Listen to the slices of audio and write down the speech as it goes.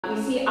You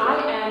see, I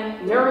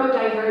am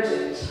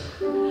neurodivergent.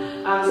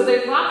 So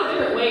there's lots of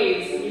different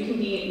ways you can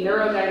be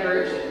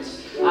neurodivergent.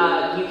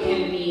 You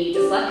can be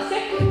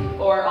dyslexic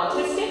or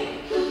autistic.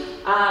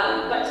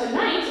 But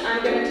tonight,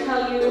 I'm going to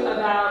tell you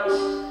about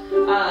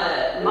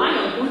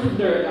my own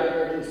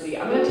neurodivergency.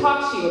 I'm going to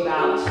talk to you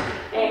about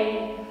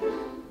ADHD.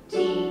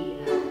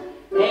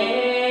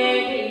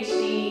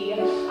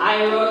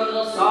 I wrote a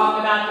little song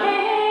about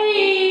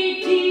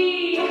ADHD.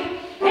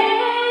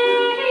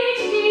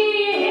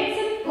 It's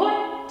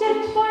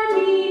important for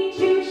me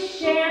to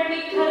share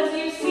because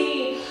you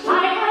see, I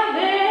have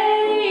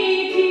ADHD.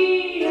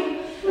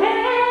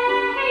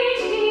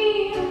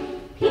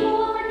 People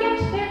will forget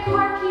their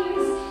car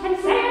keys and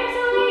say I'm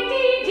so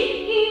ADD.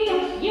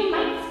 You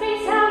might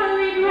space out or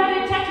regret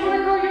it at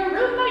work, or your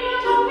room might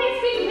not always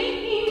be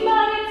clean,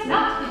 but it's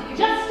not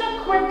just a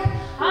quirk.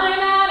 I'm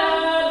at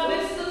odds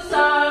with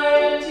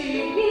society.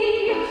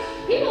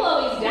 People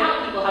always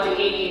doubt people having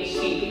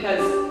ADHD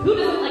because who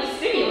doesn't like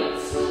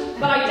stimulants?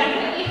 But I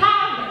definitely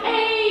have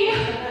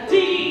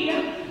ADHD.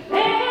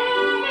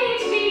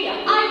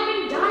 I've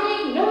been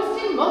diagnosed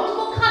in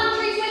multiple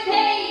countries with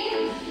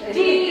ADHD.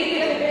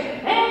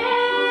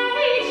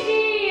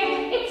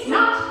 It's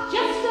not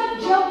just a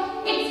joke,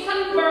 it's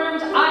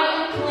confirmed. I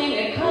am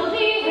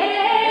clinically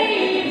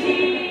ADHD.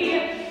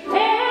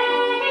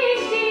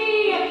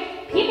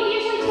 People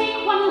usually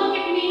take one look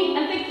at me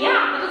and think, yeah,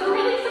 that doesn't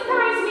really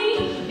surprise me.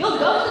 You'll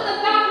go to the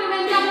bathroom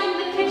and down in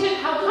the kitchen.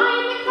 How high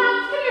in the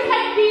clouds can your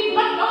head be?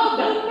 But no,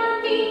 for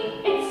me,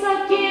 it's a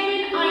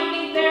given. I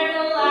think there's a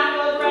lack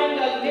of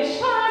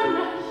recognition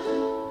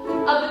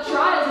of the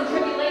trials and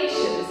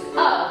tribulations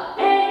of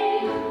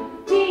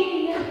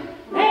ADHD.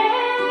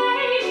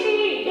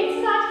 It's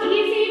not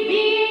easy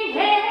being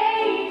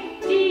ADHD.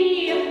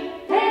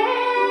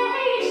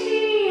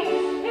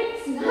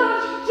 It's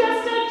not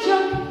just a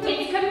joke,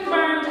 it's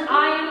confirmed.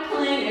 I am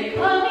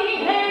clinically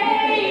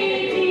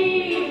ADHD.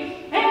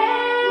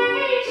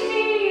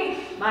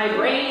 My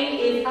brain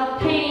is a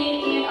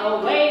pain in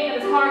a way that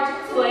is hard to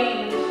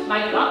explain.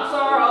 My thoughts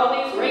are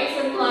always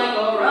racing like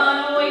a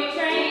runaway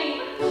train.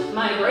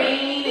 My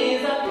brain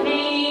is a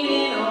pain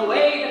in a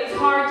way that is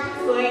hard to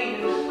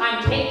explain.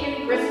 I'm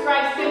taking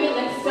prescribed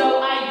stimulants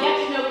so I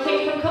get no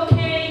kick from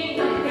cocaine.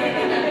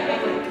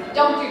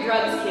 Don't do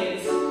drugs,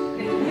 kids,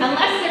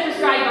 unless they're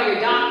prescribed by your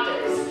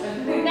doctors.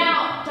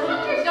 Now,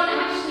 doctors don't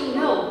actually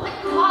know what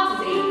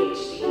causes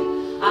ADHD.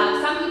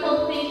 Some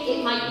people think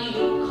it might be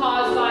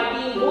caused by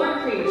being born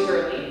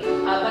prematurely,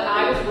 but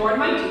I was born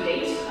my due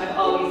date. I've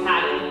always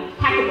had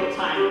impeccable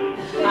timing,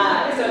 so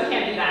it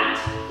can't be that.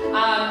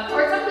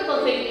 Or some people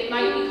think it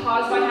might be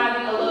caused by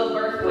having a low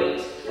birth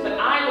weight, but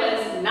I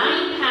was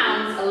 9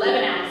 pounds,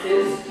 11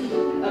 ounces,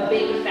 a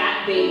big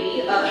fat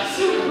baby, so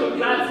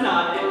that's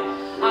not it.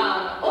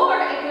 Or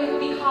it could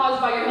be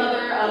caused by your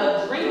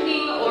mother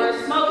drinking or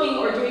smoking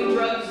or doing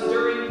drugs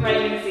during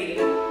pregnancy.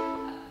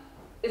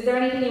 Is there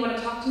anything you want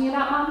to talk to me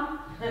about, Mom?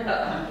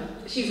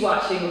 She's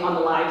watching on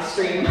the live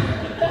stream.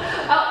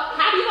 Oh,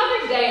 happy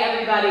Mother's Day,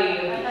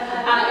 everybody.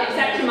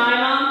 Except to my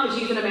mom, because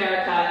she's in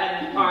America,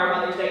 and our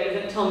Mother's Day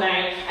isn't until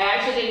May. I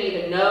actually didn't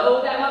even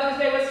know that Mother's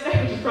Day was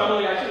today, which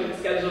probably I shouldn't have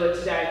scheduled it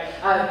today.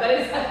 But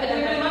it's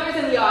everybody mothers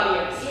in the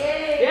audience.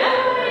 Yay!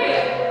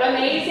 Yay!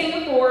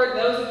 Amazing for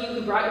those of you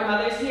who brought your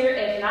mothers here.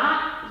 If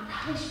not, you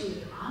probably should be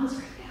with your moms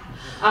right now.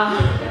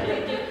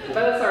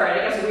 But that's all right.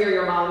 I guess we're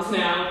your moms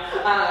now.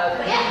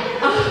 But yeah.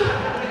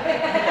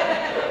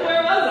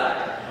 Where was I?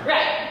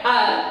 Right.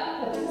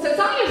 So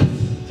science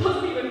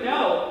doesn't even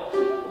know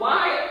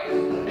why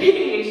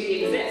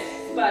ADHD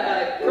exists.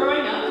 But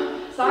growing up,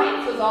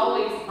 science was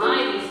always my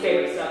least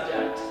favorite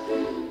subject.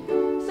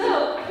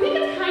 So I think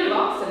it's kind of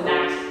awesome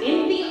that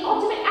in the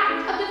ultimate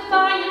act of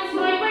defiance,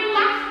 my brain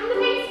laughs in the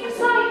face for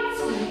science.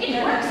 It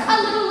works a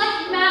little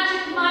like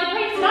magic. My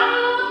brain's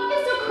dialogue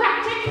is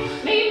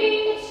Socratic.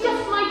 Maybe it's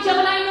just my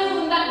Gemini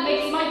moon that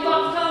makes my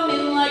thoughts come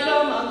in like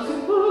a monsoon.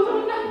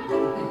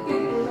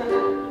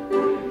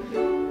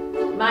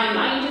 My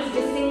mind is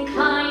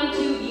disinclined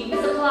to be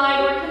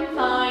misapplied or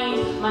confined.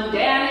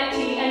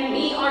 Mundanity and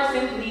me are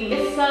simply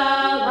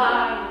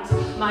misaligned.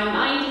 My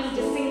mind is